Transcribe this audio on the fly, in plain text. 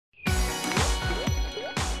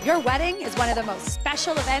Your wedding is one of the most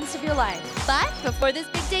special events of your life. But before this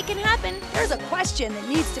big day can happen, there's a question that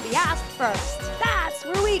needs to be asked first. That's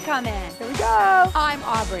where we come in. Here we go. I'm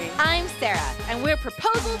Aubrey. I'm Sarah, and we're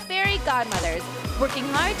proposal fairy godmothers, working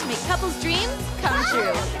hard to make couples' dreams come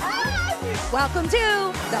true. Welcome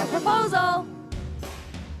to The Proposal.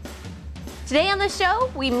 Today on the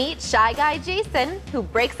show, we meet shy guy Jason, who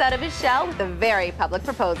breaks out of his shell with a very public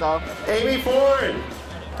proposal. Amy Ford,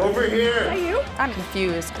 over here. Is that you? I'm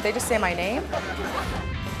confused. Did they just say my name?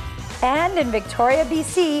 And in Victoria,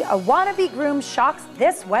 BC, a wannabe groom shocks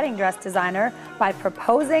this wedding dress designer by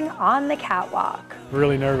proposing on the catwalk.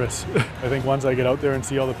 Really nervous. I think once I get out there and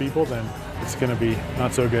see all the people, then it's gonna be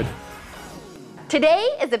not so good. Today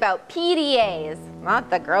is about PDAs, not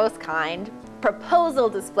the gross kind. Proposal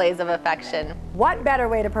displays of affection. What better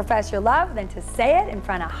way to profess your love than to say it in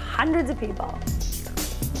front of hundreds of people?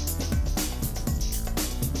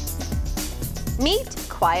 Meet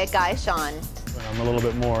quiet guy Sean. I'm a little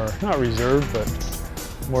bit more, not reserved, but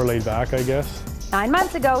more laid back, I guess. 9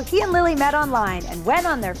 months ago, he and Lily met online and went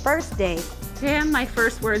on their first date. Damn, my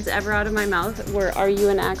first words ever out of my mouth were, "Are you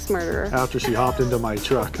an axe murderer?" After she hopped into my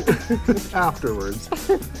truck, afterwards.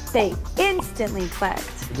 They instantly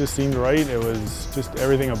clicked. It just seemed right. It was just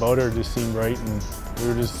everything about her just seemed right, and we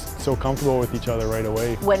were just so comfortable with each other right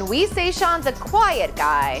away. When we say Sean's a quiet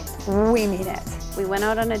guy, we mean it. We went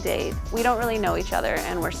out on a date. We don't really know each other,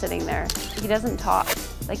 and we're sitting there. He doesn't talk,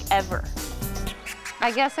 like, ever.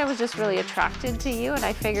 I guess I was just really attracted to you, and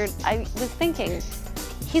I was thinking,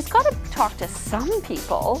 he's got to talk to some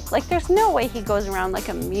people. Like, there's no way he goes around like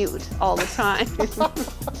a mute all the time.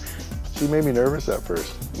 She made me nervous at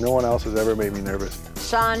first. No one else has ever made me nervous.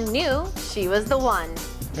 Sean knew she was the one.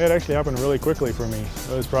 It actually happened really quickly for me.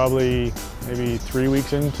 It was probably maybe 3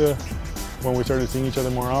 weeks into when we started seeing each other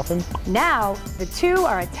more often. Now, the two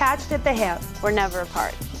are attached at the hip. We're never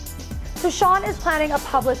apart. So Sean is planning a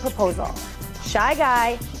public proposal. Shy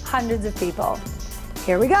guy, hundreds of people.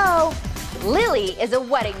 Here we go. Lily is a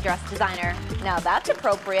wedding dress designer. Now that's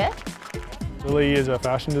appropriate. Lily is a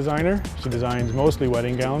fashion designer. She designs mostly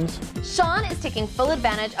wedding gowns. Sean is taking full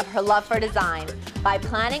advantage of her love for design by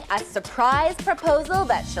planning a surprise proposal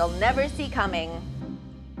that she'll never see coming.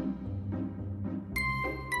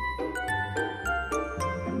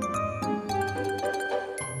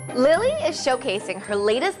 Lily is showcasing her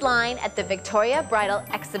latest line at the Victoria Bridal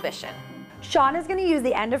Exhibition. Sean is going to use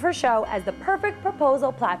the end of her show as the perfect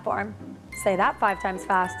proposal platform. Say that 5 times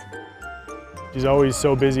fast. She's always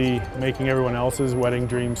so busy making everyone else's wedding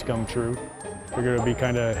dreams come true. Figured it'd be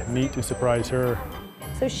kind of neat to surprise her.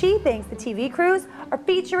 So she thinks the TV crews are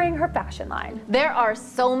featuring her fashion line. There are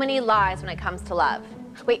so many lies when it comes to love.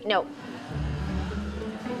 Wait, no.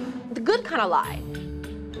 The good kind of lie.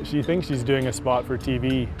 She thinks she's doing a spot for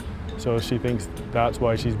TV, so she thinks that's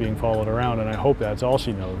why she's being followed around, and I hope that's all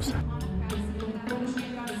she knows.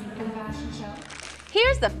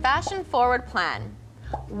 Here's the fashion-forward plan.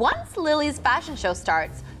 Once Lily's fashion show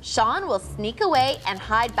starts, Sean will sneak away and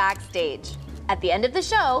hide backstage. At the end of the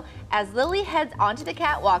show, as Lily heads onto the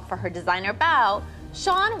catwalk for her designer bow,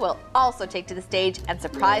 Sean will also take to the stage and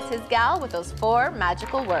surprise his gal with those 4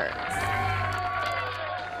 magical words.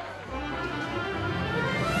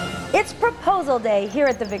 It's proposal day here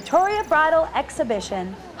at the Victoria Bridal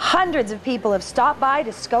Exhibition. Hundreds of people have stopped by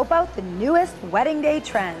to scope out the newest wedding day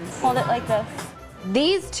trends. Hold it like this.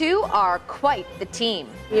 These two are quite the team.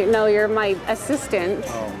 You're my assistant,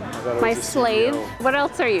 my slave. CEO. What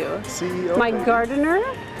else are you? CEO. My gardener.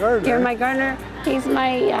 Gardener. You're my gardener. He's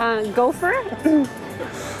my gopher.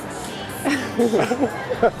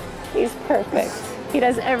 He's perfect. He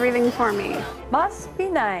does everything for me. Must be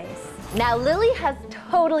nice. Now Lily has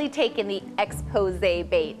totally taken the expose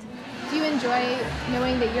bait. Do you enjoy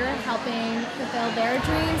knowing that you're helping fulfill their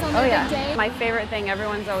dreams on their big day? My favorite thing,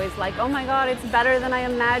 everyone's always like, oh my God, it's better than I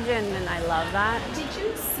imagined, and I love that. Did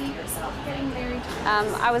you see yourself getting married?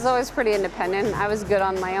 I was always pretty independent. I was good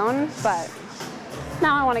on my own, but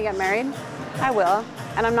now I want to get married. I will,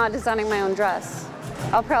 and I'm not designing my own dress.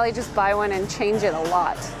 I'll probably just buy one and change it a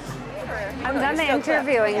lot. I'm done the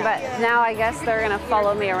interviewing, but now I guess they're gonna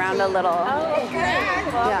follow me around a little. Oh, okay.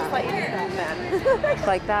 Well, Yeah. I'll let you know then.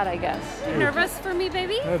 Like that, I guess. Nervous for me,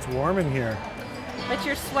 baby? It's warm in here. But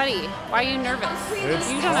you're sweaty. Why are you nervous?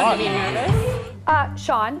 It's You don't hot. have to be nervous.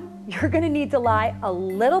 Sean, you're gonna need to lie a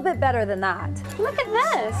little bit better than that. Look at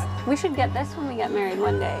this. We should get this when we get married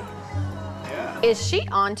one day. Is she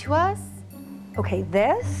on to us? Okay,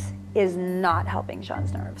 this is not helping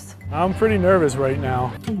Sean's nerves. I'm pretty nervous right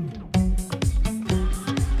now.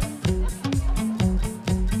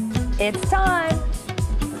 It's time.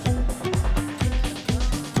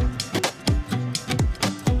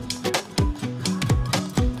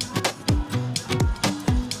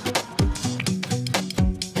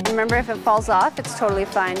 Remember, if it falls off, it's totally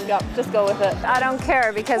fine. Yep, just go with it. I don't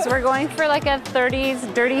care because we're going for like a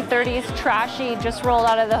 30s, dirty 30s, trashy, just rolled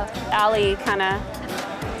out of the alley kind of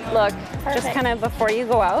look. Perfect. Just kind of before you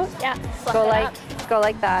go out. Yeah. Go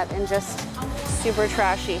like that and just super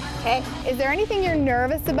trashy. Okay. Is there anything you're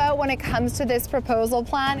nervous about when it comes to this proposal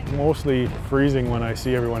plan? Mostly freezing when I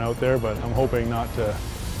see everyone out there, but I'm hoping not to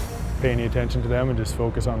pay any attention to them and just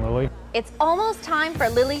focus on Lily. It's almost time for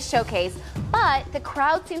Lily's showcase, but the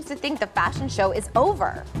crowd seems to think the fashion show is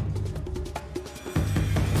over.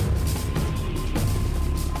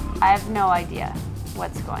 I have no idea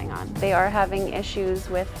what's going on. They are having issues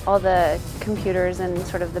with all the computers and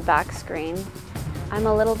sort of the back screen. I'm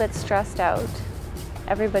a little bit stressed out.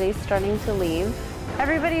 Everybody's starting to leave.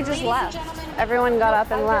 Everybody just left. Everyone got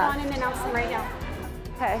up and left. I'll get on and announce them right now.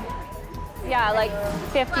 Okay. Yeah, like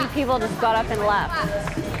 50 people just got up and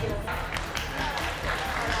left.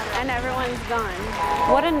 And everyone's gone.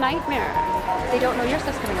 What a nightmare. They don't know your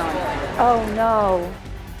stuff's coming on. Oh no,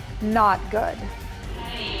 not good.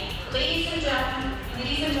 Ladies and gentlemen,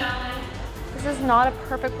 this is not a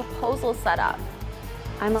perfect proposal setup.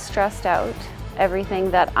 I'm stressed out. Everything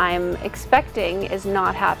that I'm expecting is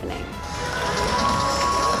not happening.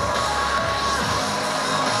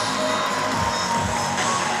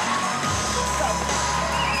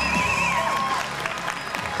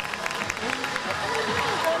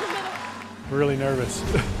 Really nervous.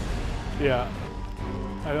 Yeah,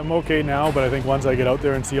 I'm okay now, but I think once I get out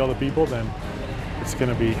there and see all the people, then it's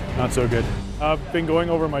gonna be not so good. I've been going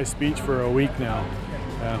over my speech for a week now.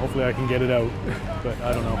 Hopefully I can get it out, but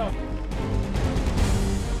I don't know.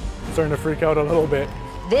 I'm starting to freak out a little bit.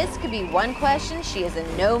 This could be one question she is in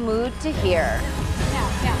no mood to hear.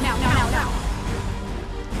 Now.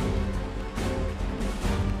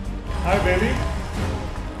 Hi, baby.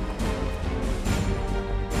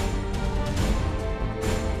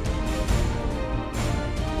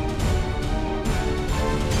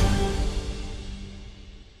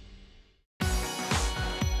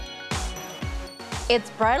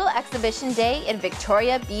 It's bridal exhibition day in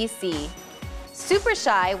Victoria, BC. Super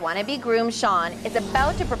shy wannabe groom Sean is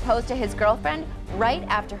about to propose to his girlfriend right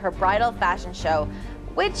after her bridal fashion show,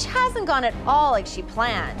 which hasn't gone at all like she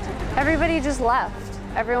planned. Everybody just left.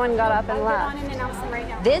 Everyone got up and I'll left. get on and announce them right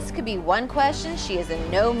now. This could be one question she is in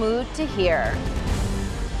no mood to hear.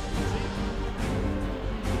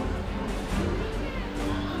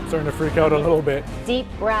 I'm starting to freak out a little bit. Deep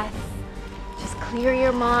breaths. Just clear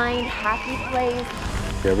your mind, happy place.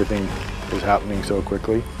 Everything is happening so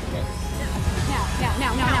quickly. Now.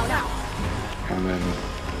 And then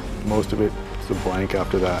most of it's a blank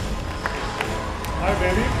after that. Hi,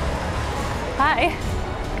 baby. Hi.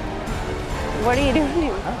 What are you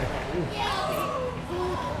doing?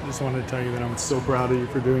 I just wanted to tell you that I'm so proud of you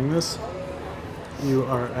for doing this. You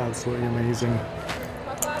are absolutely amazing.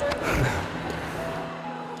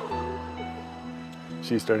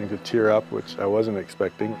 She's starting to tear up, which I wasn't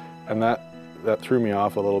expecting, and that threw me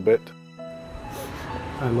off a little bit.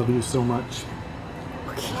 I love you so much.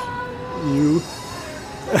 You.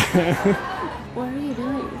 What are you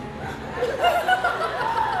doing?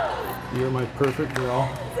 You're my perfect girl.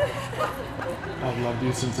 I've loved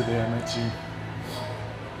you since the day I met you.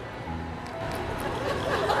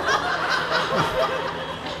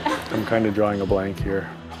 I'm kind of drawing a blank here.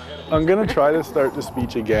 I'm gonna try to start the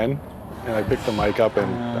speech again, and I picked the mic up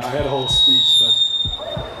and I had a whole speech, but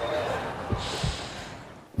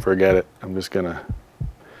forget it. I'm just gonna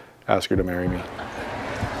ask her to marry me.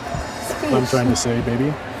 what I'm trying to say,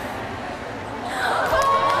 baby.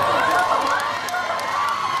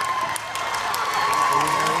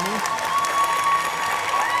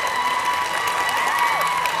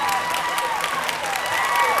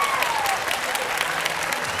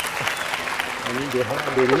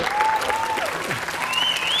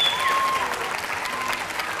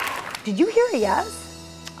 Did you hear a yes?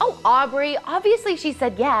 Oh, Aubrey, obviously she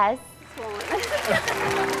said yes. Ooh,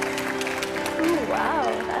 wow,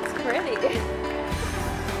 that's pretty.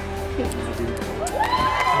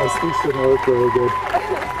 My speech didn't work really good.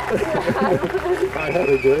 I had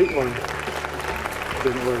a great one.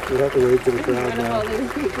 Didn't work. We have to wait for the crowd now.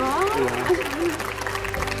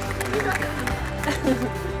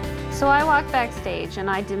 So I walk backstage and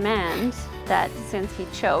I demand that since he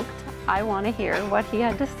choked, I want to hear what he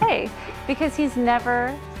had to say because he's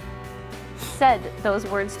never said those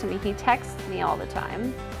words to me. He texts me all the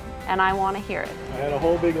time and I want to hear it. I had a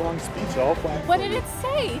whole big long speech all planned. What did it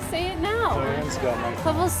say? Say it now. Diane's got my...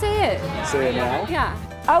 So we'll say it. Say it now? Yeah.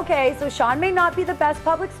 Okay, so Sean may not be the best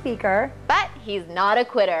public speaker. But he's not a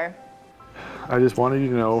quitter. I just wanted you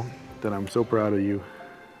to know that I'm so proud of you.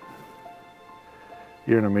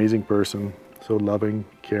 You're an amazing person, so loving,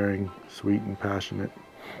 caring, sweet, and passionate.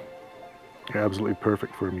 You're absolutely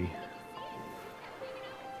perfect for me.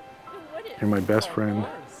 You're my best friend,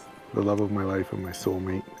 the love of my life, and my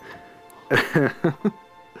soulmate.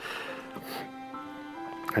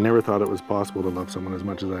 I never thought it was possible to love someone as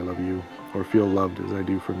much as I love you, or feel loved as I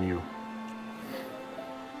do from you.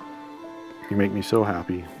 You make me so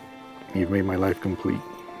happy. You've made my life complete.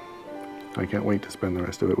 I can't wait to spend the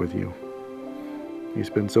rest of it with you. You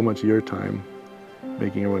spend so much of your time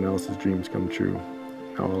making everyone else's dreams come true.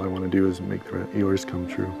 Now all I want to do is make yours come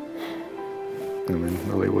true. And then,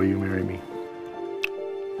 Lily, will you marry me?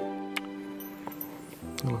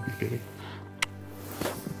 I love you, baby.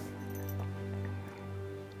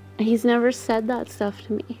 He's never said that stuff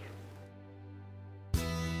to me.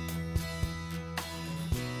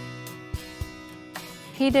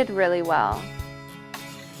 He did really well.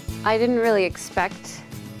 I didn't really expect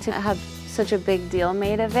to have such a big deal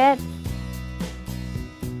made of it.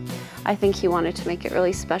 I think he wanted to make it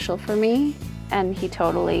really special for me, and he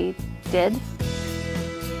totally did.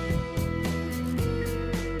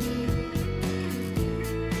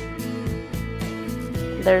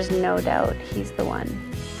 There's no doubt he's the one.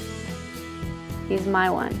 He's my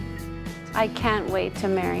one. I can't wait to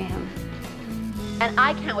marry him. And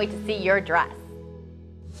I can't wait to see your dress.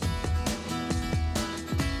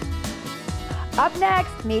 Up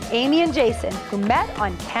next, meet Amy and Jason, who met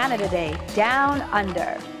on Canada Day, Down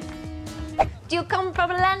Under. Do you come from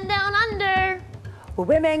a land down under? Where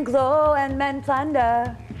women glow and men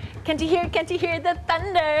plunder. Can't you hear the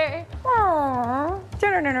thunder? Aww.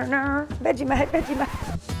 Vegemite,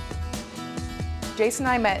 Vegemite. Jason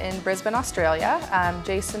and I met in Brisbane, Australia.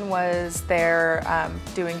 Jason was there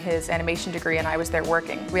doing his animation degree and I was there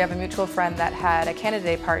working. We have a mutual friend that had a Canada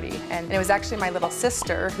Day party, and it was actually my little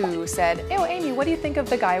sister who said, "Oh, Amy, what do you think of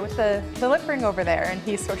the guy with the lip ring over there?" And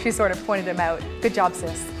she sort of pointed him out. Good job,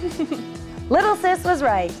 sis. Little sis was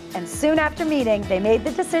right, and soon after meeting, they made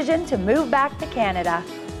the decision to move back to Canada.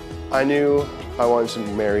 I knew I wanted to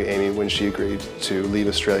marry Amy when she agreed to leave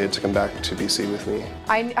Australia to come back to BC with me.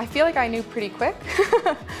 I feel like I knew pretty quick,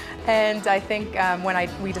 and I think when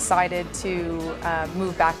we decided to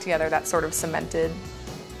move back together, that sort of cemented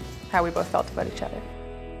how we both felt about each other.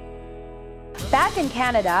 Back in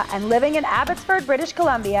Canada and living in Abbotsford, British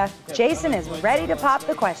Columbia, Jason is ready to pop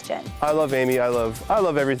the question. I love Amy. I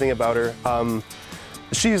love everything about her.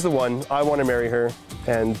 She's the one. I want to marry her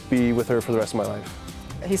and be with her for the rest of my life.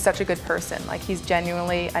 He's such a good person. Like, he's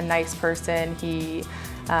genuinely a nice person. He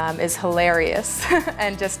is hilarious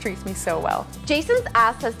and just treats me so well. Jason's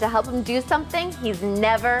asked us to help him do something he's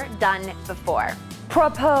never done before.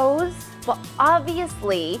 Propose? Well,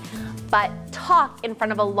 obviously, but talk in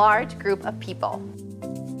front of a large group of people.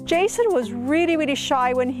 Jason was really, really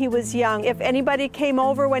shy when he was young. If anybody came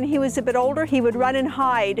over when he was a bit older, he would run and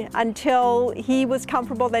hide until he was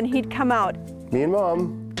comfortable, then he'd come out. Me and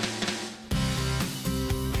Mom.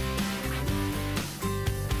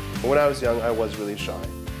 When I was young, I was really shy.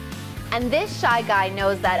 And this shy guy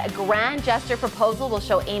knows that a grand gesture proposal will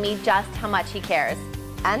show Amy just how much he cares.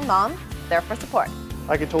 And Mom, there for support.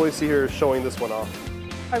 I could totally see her showing this one off.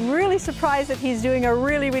 I'm really surprised that he's doing a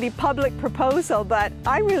really, really public proposal, but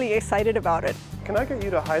I'm really excited about it. Can I get you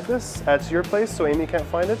to hide this at your place so Amy can't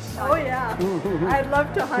find it? Oh yeah, I'd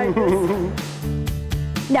love to hide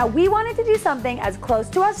this. Now, we wanted to do something as close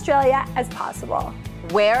to Australia as possible.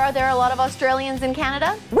 Where are there a lot of Australians in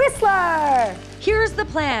Canada? Whistler! Here's the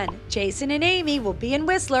plan. Jason and Amy will be in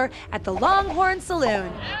Whistler at the Longhorn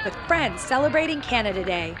Saloon with friends celebrating Canada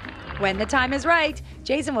Day. When the time is right,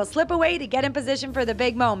 Jason will slip away to get in position for the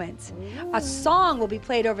big moments. A song will be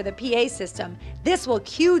played over the PA system. This will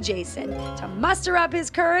cue Jason to muster up his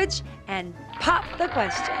courage and pop the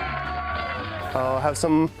question. I'll have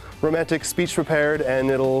some romantic speech prepared, and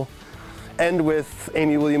it'll end with,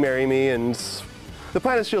 "Amy, will you marry me?" And the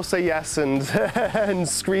plan is she'll say yes and and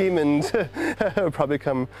scream and probably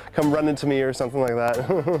come running to me or something like that.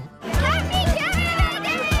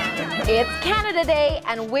 It's Canada Day,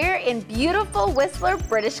 and we're in beautiful Whistler,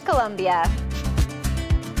 British Columbia.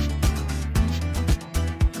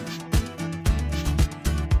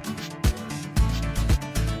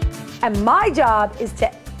 And my job is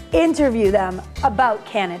to interview them about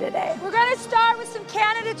Canada Day. We're going to start with some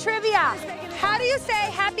Canada trivia. How do you say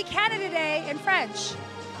Happy Canada Day in French?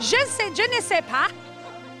 Je ne sais pas.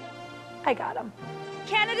 I got them.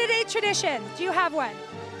 Canada Day tradition. Do you have one?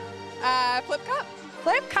 Flip cup.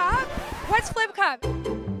 Flip cup? What's flip cup?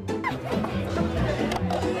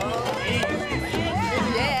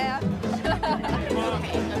 Yeah.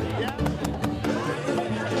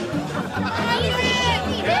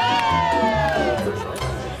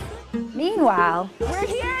 while. We're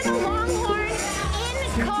here at the Longhorn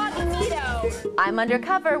incognito. I'm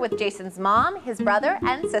undercover with Jason's mom, his brother,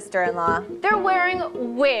 and sister-in-law. They're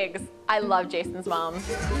wearing wigs. I love Jason's mom.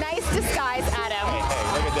 Nice disguise, Adam. Hey,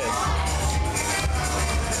 look at this.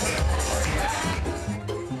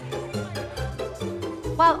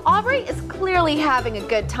 While Aubrey is clearly having a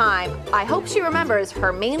good time, I hope she remembers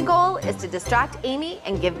her main goal is to distract Amy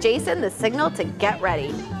and give Jason the signal to get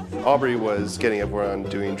ready. Aubrey was getting everyone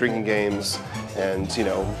doing drinking games and, you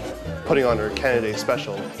know, putting on her Canada Day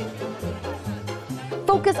special.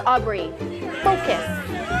 Focus, Aubrey. Focus.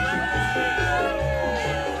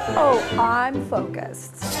 Oh, I'm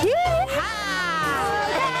focused.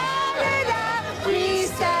 We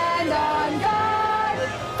stand on guard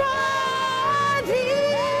for thee.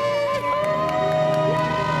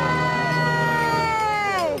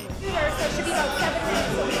 So it should be about 7 minutes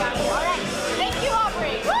till we got here. All right. Thank you,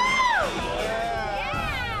 Aubrey. Woo!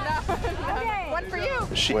 Yeah! One for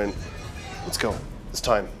you. She went, let's go. It's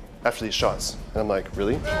time. After these shots. And I'm like,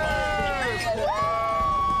 really?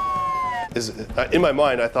 In my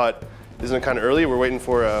mind, I thought, isn't it kind of early? We're waiting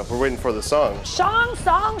for the song. Shong,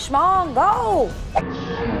 song, schmong, go!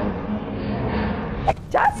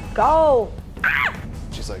 Just go.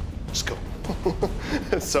 She's like, just go.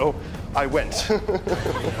 So I went. What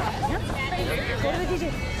did you do?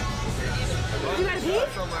 You got a pee?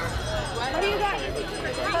 What do you got?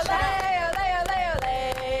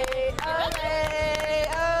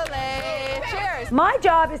 Cheers. My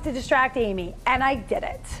job is to distract Amy, and I did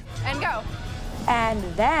it. And go. And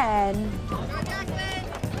then...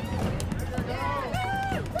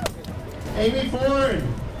 Amy Ford!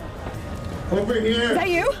 Over here! Is that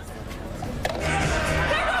you?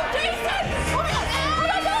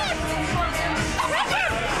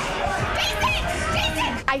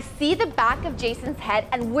 I see the back of Jason's head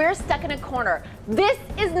and we're stuck in a corner. This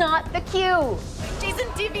is not the cue. Jason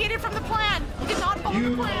deviated from the plan. He did not follow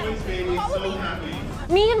the plan. Always made me so happy.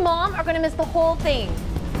 Me and Mom are gonna miss the whole thing.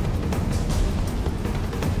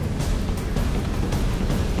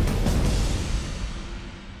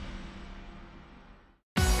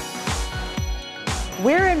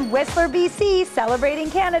 We're in Whistler, BC, celebrating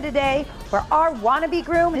Canada Day, where our wannabe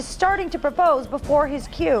groom is starting to propose before his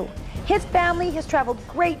cue. His family has traveled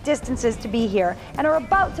great distances to be here and are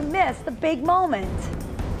about to miss the big moment.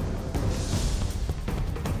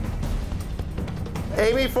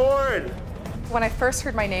 Amy Ford! When I first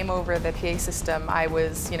heard my name over the PA system, I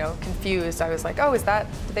was, confused. I was like, oh, did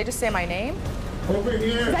they just say my name? Over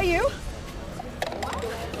here! Is that you?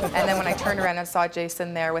 And then when I turned around and saw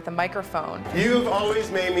Jason there with a microphone. You've always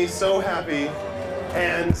made me so happy,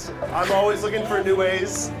 and I'm always looking for new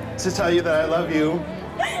ways to tell you that I love you.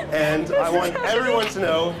 And I want everyone to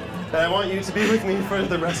know that I want you to be with me for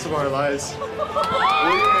the rest of our lives. Will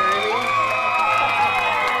you marry me?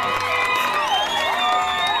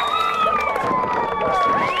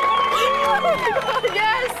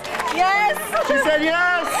 Yes! Yes! She said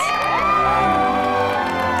yes!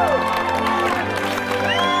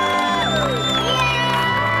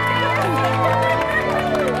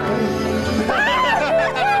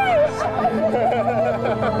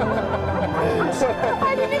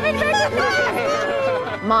 I didn't even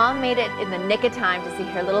recognize. Mom made it in the nick of time to see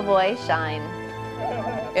her little boy shine.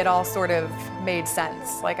 It all sort of made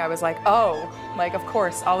sense. Like I was like, oh, like of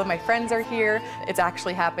course, all of my friends are here. It's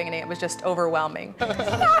actually happening, and it was just overwhelming.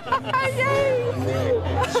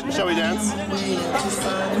 Shall we dance?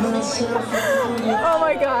 Oh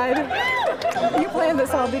my God. You planned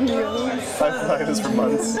this all, didn't you? I've planned this for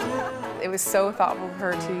months. It was so thoughtful of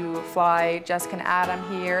her to fly Jessica and Adam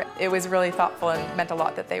here. It was really thoughtful and meant a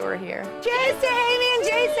lot that they were here. Cheers to Amy and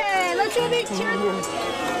Jason. Let's do a big cheers.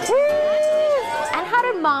 And how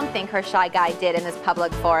did Mom think her shy guy did in this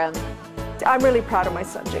public forum? I'm really proud of my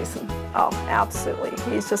son, Jason. Oh, absolutely.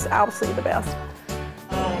 He's just absolutely the best.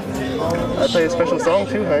 I play a special song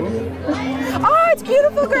too, honey. Oh, it's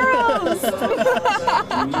Beautiful Girls!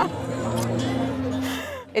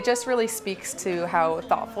 It just really speaks to how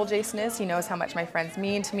thoughtful Jason is. He knows how much my friends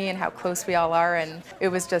mean to me and how close we all are, and it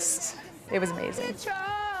was amazing.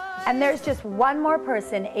 And there's just one more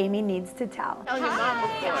person Amy needs to tell. Hi,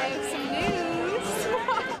 I have some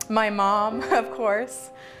news. My mom, of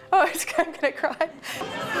course. Oh, I'm gonna cry.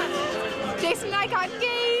 Jason and I got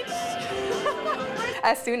engaged.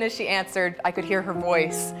 As soon as she answered, I could hear her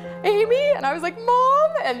voice, Amy? And I was like,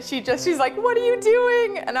 Mom? And she's like, what are you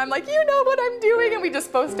doing? And I'm like, you know what I'm doing? And we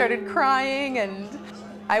just both started crying, and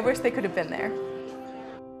I wish they could have been there.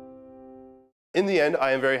 In the end,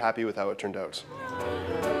 I am very happy with how it turned out.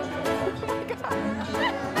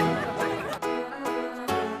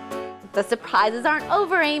 The surprises aren't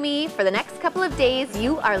over, Amy. For the next couple of days,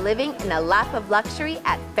 you are living in a lap of luxury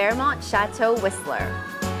at Fairmont Chateau Whistler.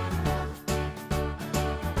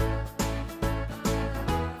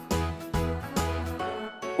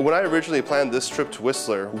 When I originally planned this trip to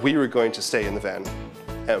Whistler, we were going to stay in the van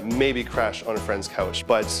and maybe crash on a friend's couch.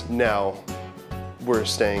 But now we're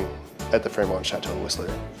staying at the Fairmont Chateau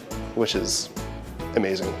Whistler, which is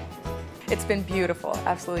amazing. It's been beautiful,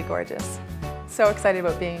 absolutely gorgeous. So excited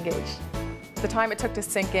about being engaged. The time it took to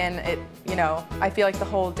sink in, I feel like the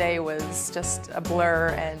whole day was just a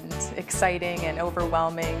blur and exciting and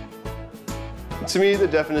overwhelming. To me, the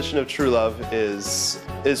definition of true love is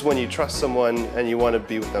when you trust someone and you want to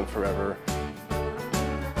be with them forever.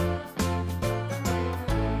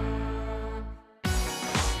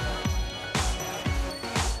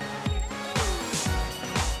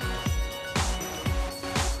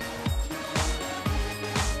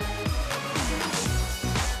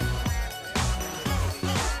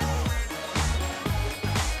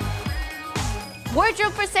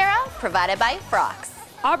 Wardrobe for Sarah, provided by Frocks.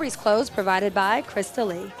 Aubrey's clothes provided by Krista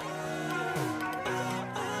Lee.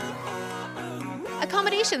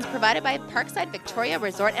 Accommodations provided by Parkside Victoria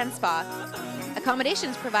Resort and Spa.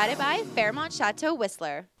 Accommodations provided by Fairmont Chateau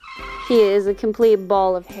Whistler. He is a complete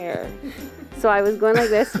ball of hair. So I was going like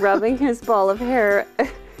this, rubbing his ball of hair,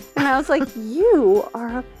 and I was like, you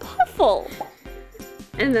are a puffle.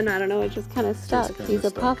 And then, I don't know, it just kind of stuck. He's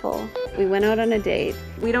a puffle. We went out on a date.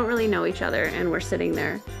 We don't really know each other, and we're sitting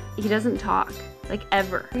there. He doesn't talk, like,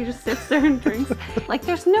 ever. He just sits there and drinks. Like,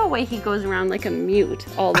 there's no way he goes around like a mute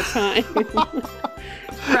all the time.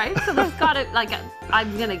 Right? So there's gotta, like,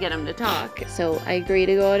 I'm gonna get him to talk. So I agree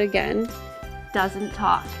to go out again. Doesn't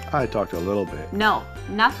talk. I talked a little bit. No,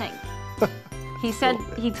 nothing. He said,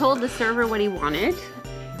 he told the server what he wanted.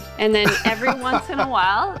 And then every once in a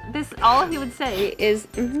while, all he would say is,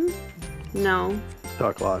 no.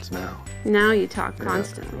 Talk lots now. Now you talk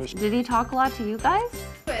constantly. Did he talk a lot to you guys?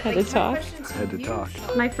 Had to talk? I had to talk.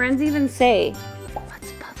 My friends even say,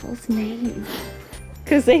 what's Puffle's name?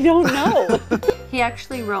 Because they don't know. He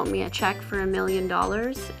actually wrote me a check for $1 million,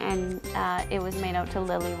 and it was made out to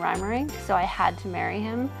Lily Reimering, so I had to marry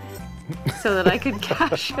him so that I could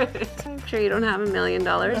cash it. I'm sure you don't have $1 million,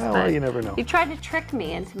 but you never know. He tried to trick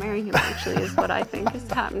me into marrying him, actually, is what I think has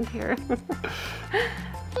happened here.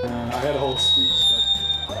 I had a whole speech,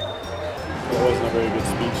 but it wasn't a very good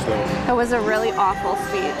speech, though. It was a really awful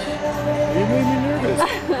speech. You made me nervous.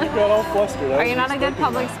 You got all flustered. Are you not a good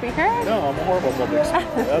public speaker? No, I'm a horrible public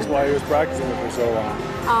speaker. That's why I was practicing it for so long.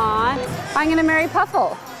 Aw, I'm gonna marry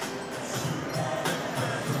Puffle.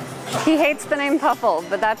 He hates the name Puffle,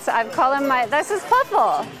 but I've called him this is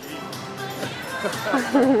Puffle.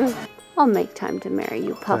 I'll make time to marry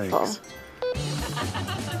you, Puffle.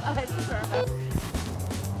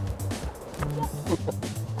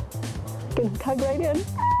 Can tug right in.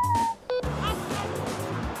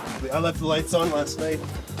 I left the lights on last night.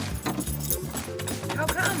 How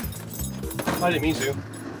come? I didn't mean to.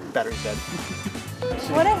 Battery's dead.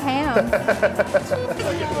 What a ham.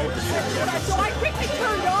 So I quickly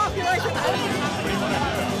turned off. You're like,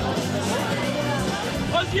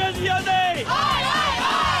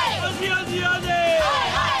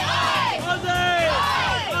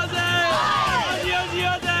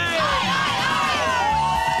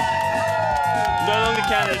 No longer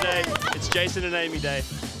Canada Day. It's Jason and Amy Day.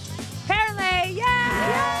 Apparently,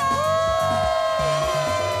 yeah!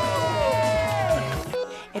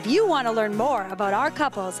 If you want to learn more about our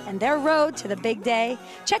couples and their road to the big day,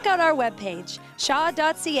 check out our webpage,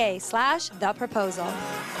 shaw.ca/theproposal.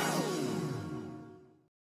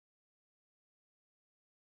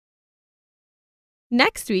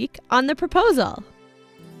 Next week on The Proposal.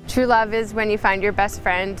 True love is when you find your best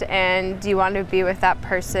friend and you want to be with that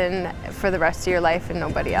person for the rest of your life and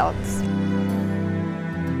nobody else.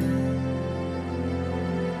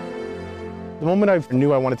 The moment I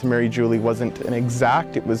knew I wanted to marry Julie wasn't an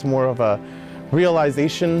exact, it was more of a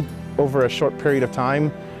realization over a short period of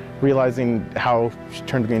time, realizing how she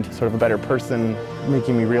turned me into sort of a better person,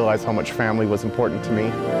 making me realize how much family was important to me.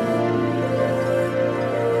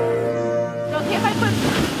 Okay if I put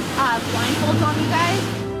blindfolds on you guys?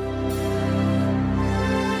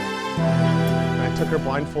 I took her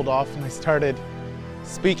blindfold off and I started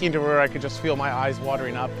speaking to her. I could just feel my eyes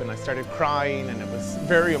watering up and I started crying and it was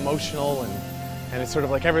very emotional and it's sort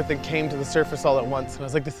of like everything came to the surface all at once and I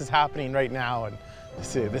was like, this is happening right now and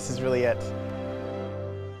this is really it.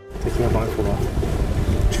 Taking my blindfold off.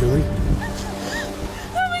 Julie?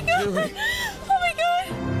 Oh my God! Julie.